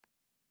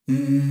Let's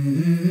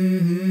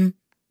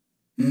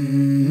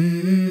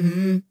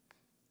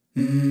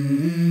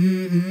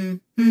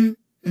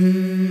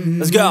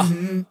go.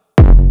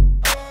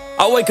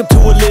 I wake up to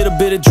a little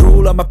bit of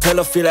drool on my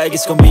pillow, feel like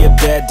it's gonna be a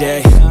bad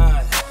day.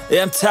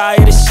 Yeah, I'm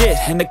tired of shit,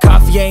 and the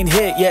coffee ain't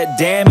hit yet,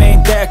 damn,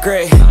 ain't that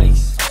great.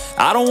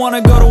 I don't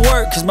wanna go to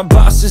work, cause my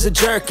boss is a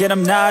jerk, and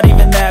I'm not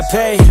even that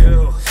paid.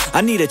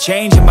 I need a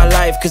change in my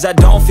life, cause I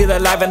don't feel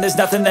alive, and there's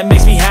nothing that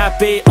makes me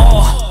happy.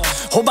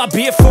 Hold my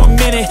beer for a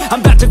minute,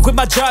 I'm about to quit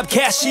my job,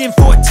 cash in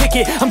for a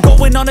ticket. I'm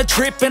going on a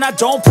trip and I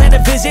don't plan to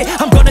visit.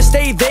 I'm gonna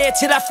stay there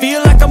till I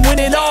feel like I'm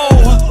winning,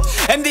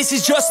 and this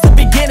is just the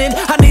beginning.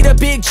 I need a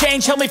big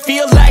change, help me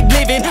feel like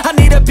living. I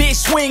need a big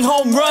swing,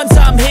 home runs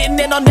I'm hitting,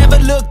 and I'll never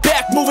look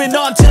back, moving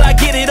on till I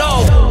get it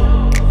all.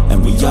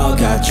 And we all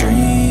got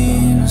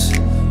dreams,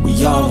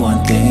 we all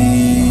want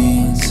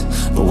things,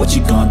 but what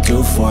you gonna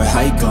do for it?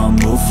 How you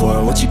gonna move for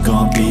it? What you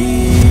gonna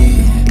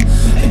be?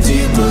 And do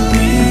you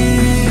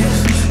believe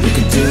you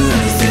can do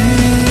anything?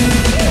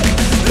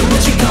 But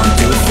what you gonna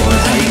do for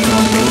it? How you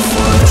gonna move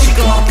for it? What you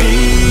gonna be?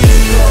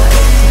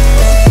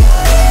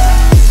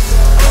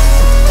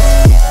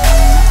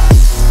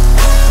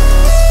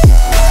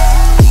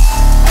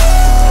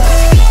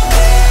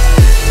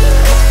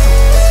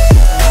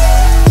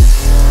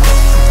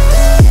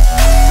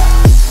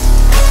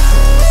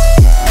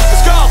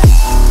 Let's go!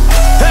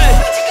 Hey!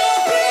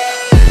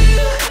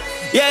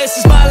 Yeah, this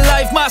is my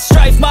life, my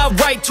strife, my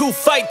right to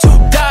fight, to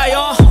die,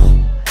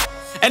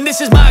 and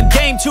this is my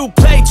game to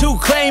play, to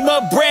claim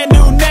a brand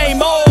new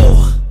name,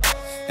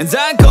 and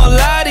I ain't gonna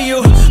lie to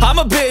you, I'm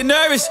a bit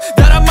nervous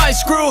that I might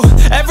screw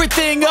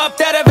everything up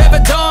that I've ever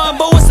done.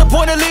 But what's the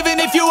point of living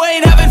if you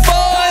ain't having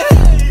fun?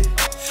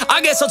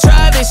 I guess I'll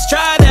try this,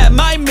 try that,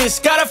 might miss,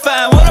 gotta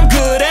find what I'm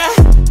good at.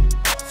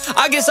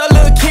 I guess I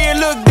look here,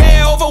 look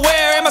there, over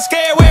where am I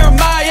scared, where am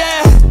I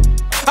at?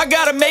 I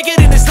gotta make it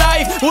in this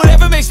life,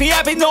 whatever makes me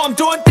happy, know I'm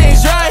doing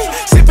things right.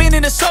 Sipping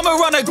in the summer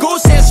on a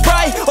goose and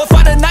Sprite, or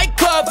find a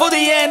nightclub for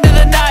the end of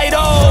the night,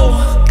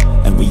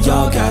 And we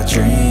all got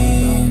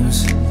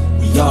dreams,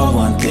 we all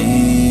want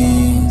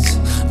things,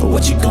 but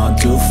what you gonna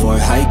do for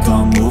it? How you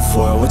gonna move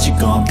for it? What you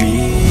gonna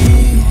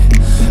be?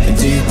 And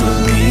do you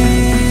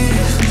believe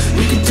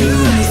you can do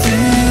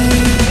anything?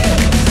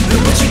 But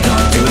what you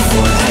gonna do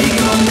for it? How you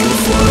gonna move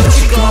for it? What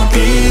you gonna be?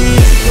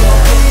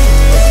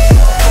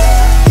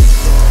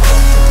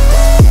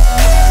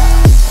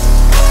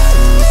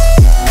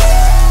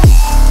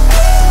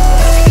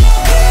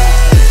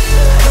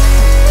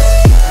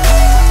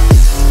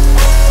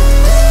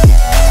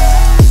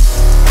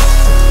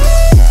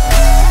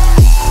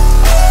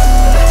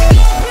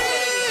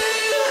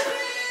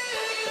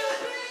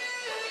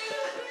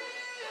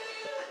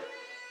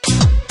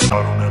 I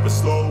don't ever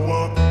slow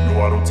up,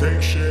 no I don't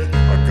take shit.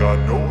 I got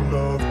no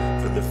love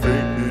for the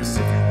fakeness.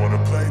 If you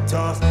wanna play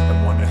tough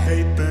and wanna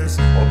hate this,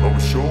 I'll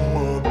always show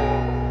up.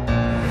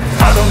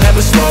 I don't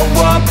ever slow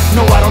up,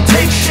 no I don't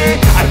take shit.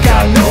 I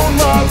got no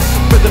love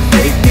for the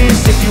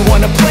fakeness. If you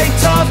wanna play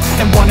tough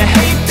and wanna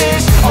hate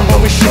this, I'll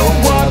always show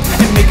up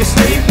and make a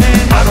statement.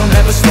 I don't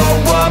ever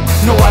slow up,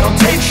 no I don't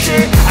take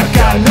shit. I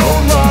got no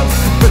love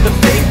for the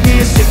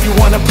fakeness. If you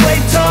wanna play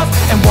tough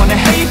and wanna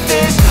hate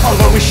this, I'll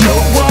always show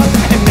up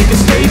and make a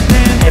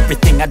statement.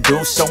 Everything I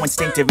do so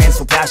instinctive and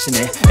so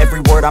passionate.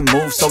 Every word I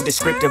move so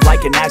descriptive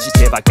like an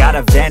adjective. I got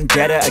a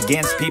vendetta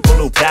against people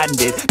who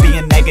patented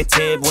being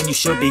negative when you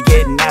should be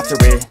getting after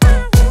it.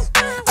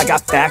 I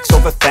got facts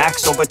over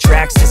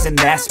tracks, this and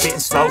that. Spitting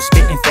slow,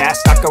 spitting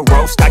fast, I could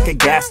roast, I could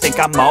gas. Think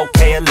I'm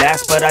okay at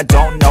last, but I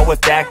don't know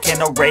if that can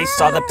erase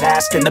all the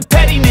past. And the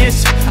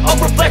pettiness, a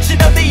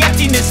reflection of the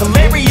emptiness.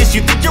 Hilarious,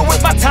 you think you're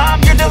worth my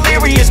time, you're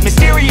delirious.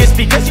 Mysterious,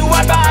 because you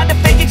hide behind a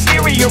fake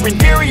exterior.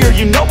 Inferior,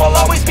 you know I'll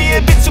always be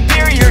a bit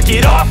superior.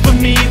 Get off of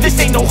me, this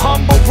ain't no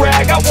humble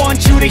brag. I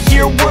want you to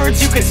hear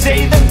words, you can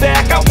say them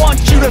back. I want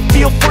you to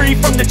feel free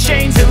from the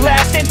chains at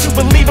last, and to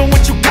believe in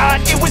what you got,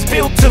 it was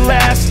built to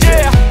last,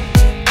 yeah.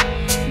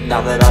 Now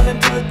that I've been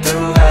put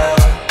through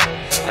hell,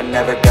 I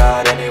never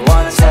got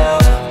anyone's help.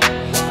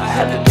 I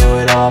had to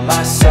do it all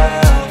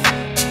myself.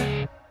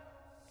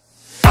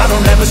 I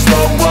don't ever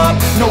slow up,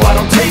 no I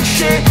don't take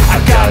shit.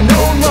 I got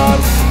no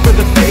love for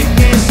the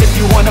fakeness. If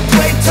you wanna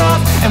play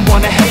tough and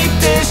wanna hate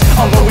this,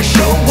 I'll always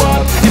show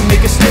up and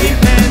make a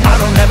statement. I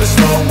don't ever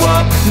slow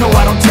up, no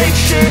I don't take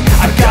shit.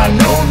 I got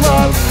no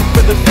love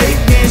for the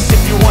fakeness. If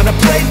you wanna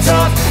play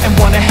tough and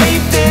wanna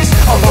hate this,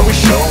 I'll always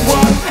show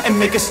up and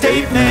make a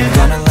statement.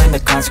 Gonna learn the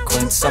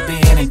consequence of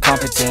being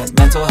incompetent.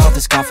 Mental health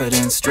is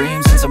confidence,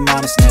 dreams and some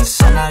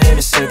honestness. I'm not here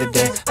to save the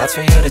day, that's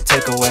for you to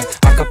take away.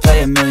 I could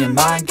play a million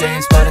mind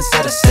games, but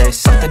instead I say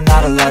something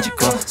not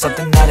illogical,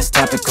 something that is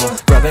topical.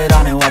 Rub it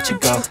on and watch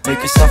it go, make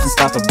yourself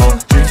unstoppable.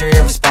 Dreams are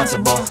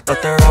irresponsible,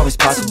 but they're always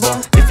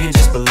possible. If you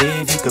just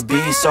believe, you could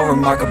be so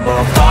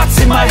remarkable. Thoughts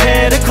in my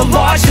head, a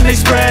collage and they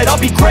spread. I'll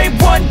be great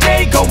one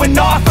day, going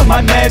off of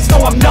my meds.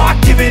 No, I'm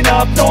not giving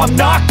up, no, I'm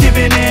not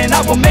giving in.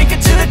 I will make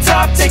it to the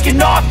top,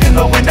 taking off in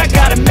the wind. I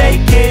gotta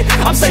make it,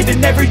 I'm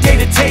saving every day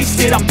to taste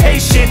it. I'm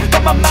patient,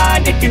 but my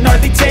mind, it can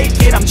hardly take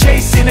it. I'm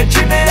chasing a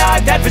dream that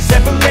I've had for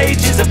several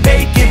ages. A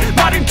vacant,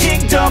 modern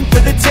freedom for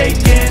the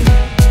taking.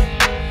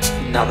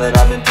 Now that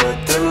I've been put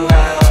through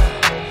hell,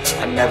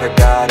 I never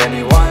got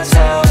anyone's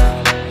help.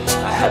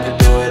 I had to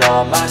do it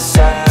all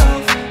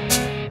myself.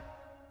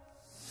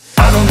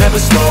 I don't ever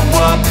slow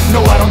up, no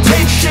I don't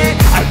take shit.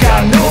 I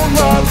got no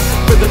love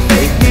for the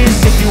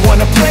fakeness. If you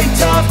wanna play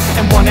tough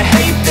and wanna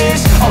hate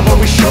this, I'll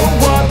always show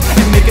up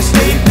and make a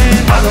statement.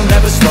 I don't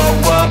ever slow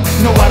up,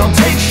 no I don't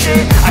take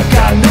shit. I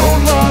got no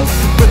love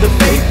for the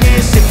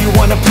fakeness. If you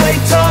wanna play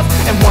tough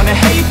and wanna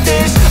hate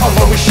this, I'll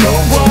always show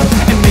up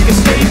and make a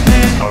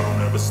statement. I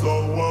don't ever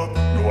slow up,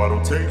 no I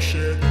don't take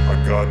shit. I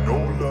got no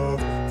love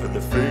for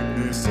the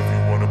fakeness. If you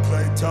wanna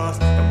play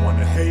tough and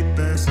wanna hate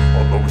this,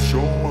 I'll always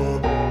show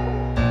up.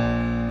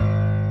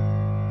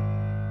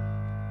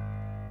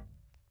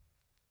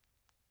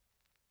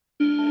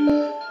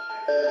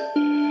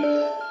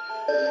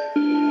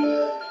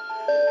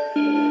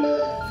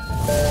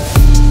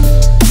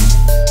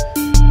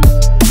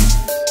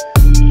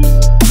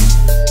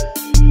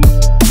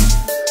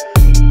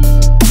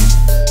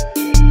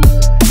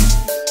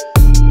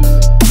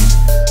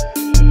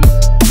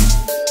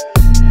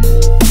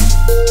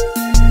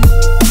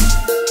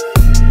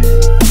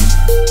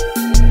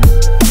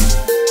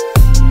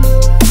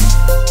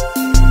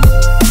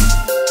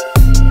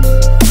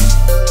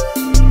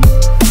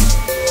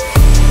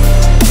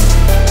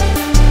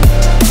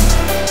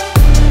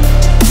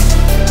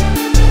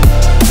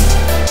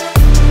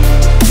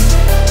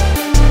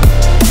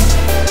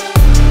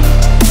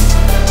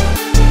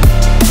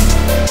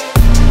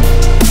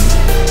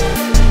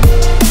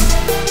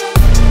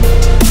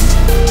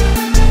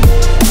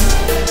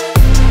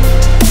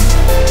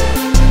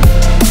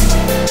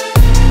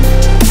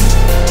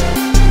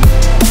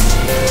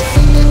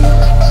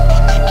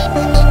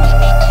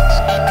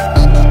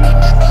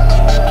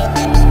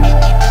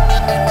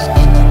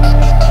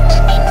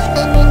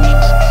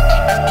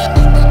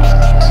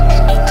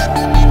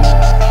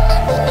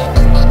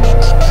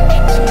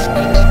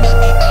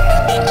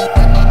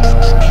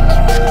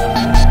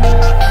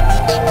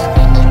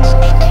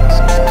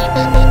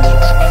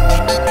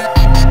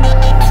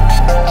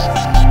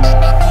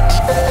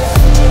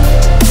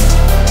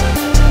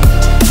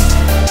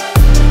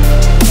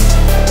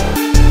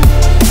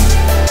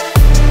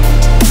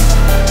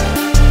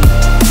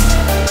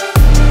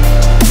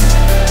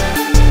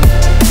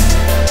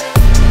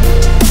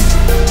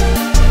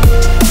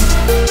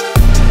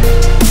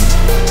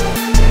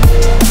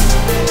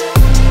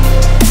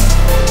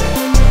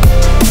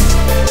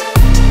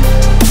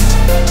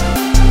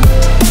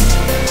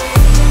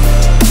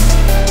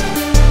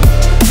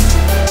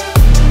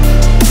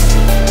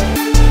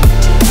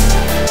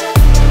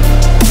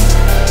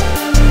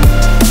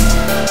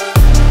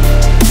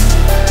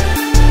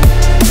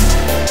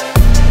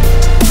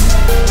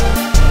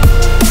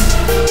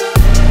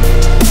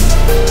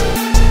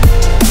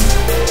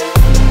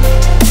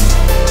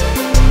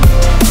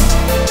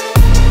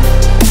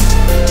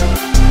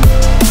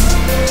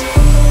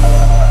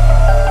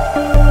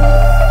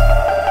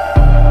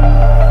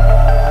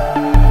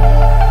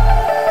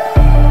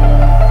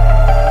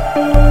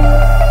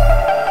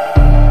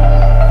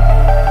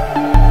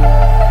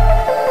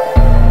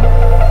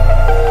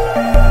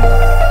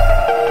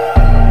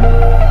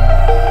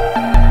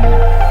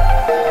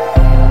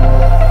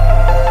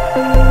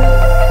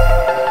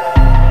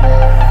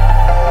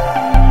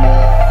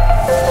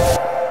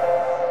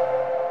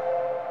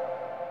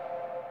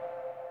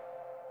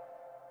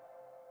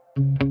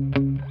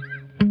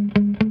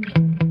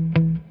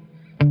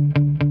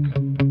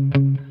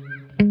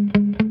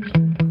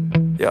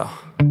 Yeah.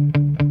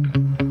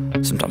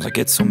 Sometimes I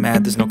get so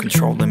mad, there's no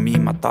controlling me.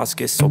 My thoughts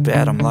get so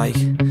bad, I'm like,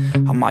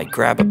 I might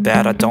grab a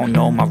bat, I don't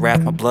know. My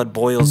wrath, my blood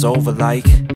boils over like